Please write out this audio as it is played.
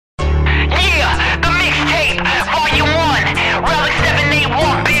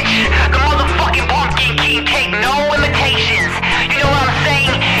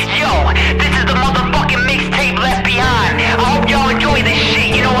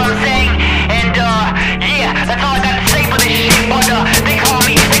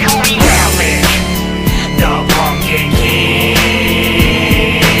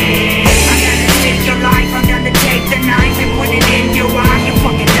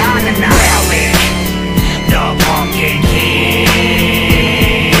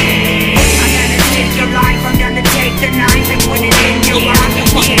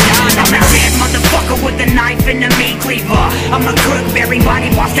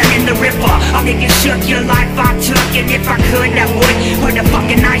down in the river. I'll get you shook, your life I took. And if I could, I would put a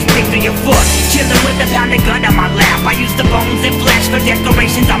fucking ice pick through your foot. Chillin' with a pounded gun on my lap. I use the bones and flesh for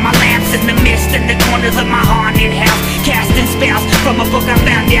decorations on my lamps. In the mist, in the corners of my haunted house, casting spells from a book I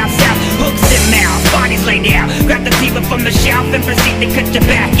found down south. Hooks and mouths, bodies laid out. Grab the cleaver from the shelf and proceed to cut your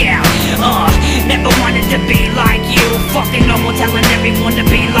back out. Never wanted to be like you. Fucking normal, telling everyone to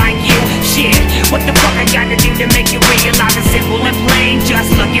be like you. Shit, what the fuck I gotta do to make you realize it's simple and plain?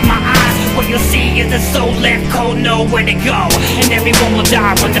 Just look in my eyes. What you'll see is a soul left cold, nowhere to go. And everyone will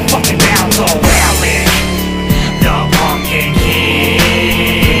die when the fucking bells go. Rellik, the Pumpkin King.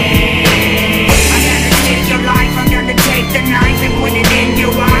 I gotta take your life, I'm gonna take the knife and put it in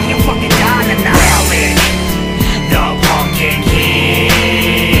your eye. You're fucking dying tonight. Rellik, the Pumpkin King.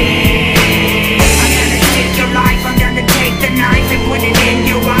 I gotta take your life, I'm gonna take the knife and put it in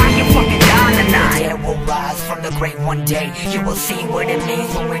your eye. You're fucking dying tonight. The dead will rise from the grave one day. You will see what it means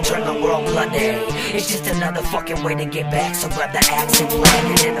when we turn the world bloody. It's just another fucking way to get back. So grab the axe and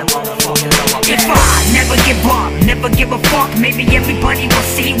plant it in the motherfucking lower back. If I never give up, never give a fuck, maybe everybody will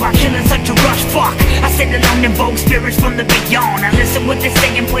see why killing such a rush. Fuck, I sit alone, invoke spirits from the beyond. I listen what they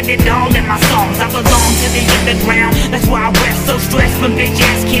say and put it all in my songs. I belong to the underground, that's why I rest so stressed from bitch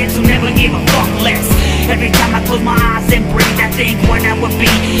ass kids who never give a fuck less. Every time I close my eyes and breathe, I think what I would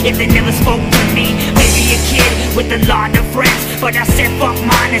be if they never spoke to me. Maybe a kid with a lot of friends, but I said fuck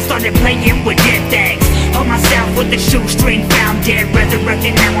mine and started playing with dead things. Hold myself with a shoestring, found dead,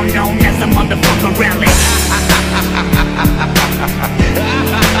 resurrected, now I'm known as a motherfucker Rellik.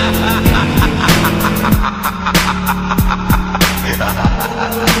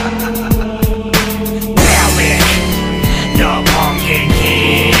 Rellik, the Pumpkin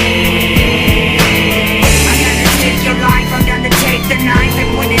King. I gotta take your life, I'm gonna take the knife and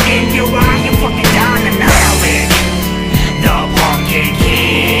put it in your eye. You're fucking dying tonight. Rellik, the Pumpkin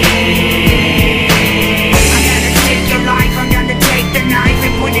King. I gotta take your life, I'm gonna take the knife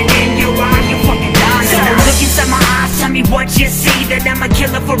and put it in your eye. You're fucking dying tonight. So look inside my eyes, tell me what you see. That I'm a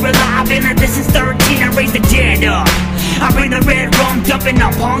killer for real. I've been at this since 13. I raise the dead up. I bring the red rum, dumping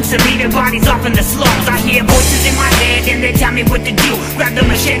on punks and leaving bodies off in the slums. I hear voices in my head and they tell me what to do. Grab the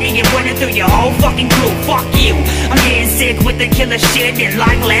machete and run it through your whole fucking crew. Fuck you, I'm getting sick with the killer shit. And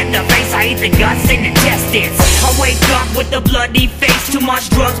like lead the face, I eat the guts and the intestines. I wake up with a bloody face, too much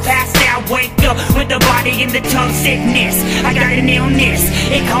drugs passed out. Wake up with the body in the tongue sickness. I got an illness,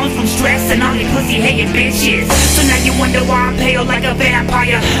 it comes from stress and all these pussy hating bitches. So now you wonder why I'm pale like a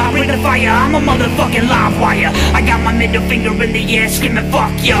vampire. I bring the fire, I'm a motherfucking live wire. I got my middle finger in the air screaming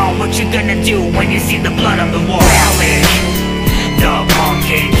fuck y'all. What you gonna do when you see the blood on the wall? Rellik, the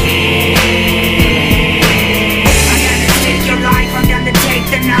Pumpkin King. I gotta take your life, I'm gonna take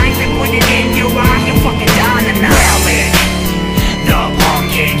the knife and put it in your eye. You're fucking dying tonight. Rellik, the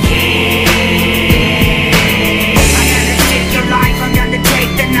Pumpkin King. I gotta take your life, I'm gonna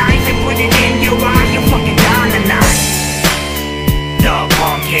take the knife and put it in your eye. You're fucking dying tonight. The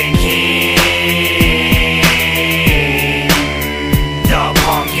Pumpkin King.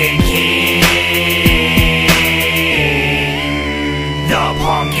 Pumpkin King, the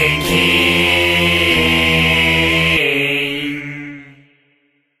Pumpkin King.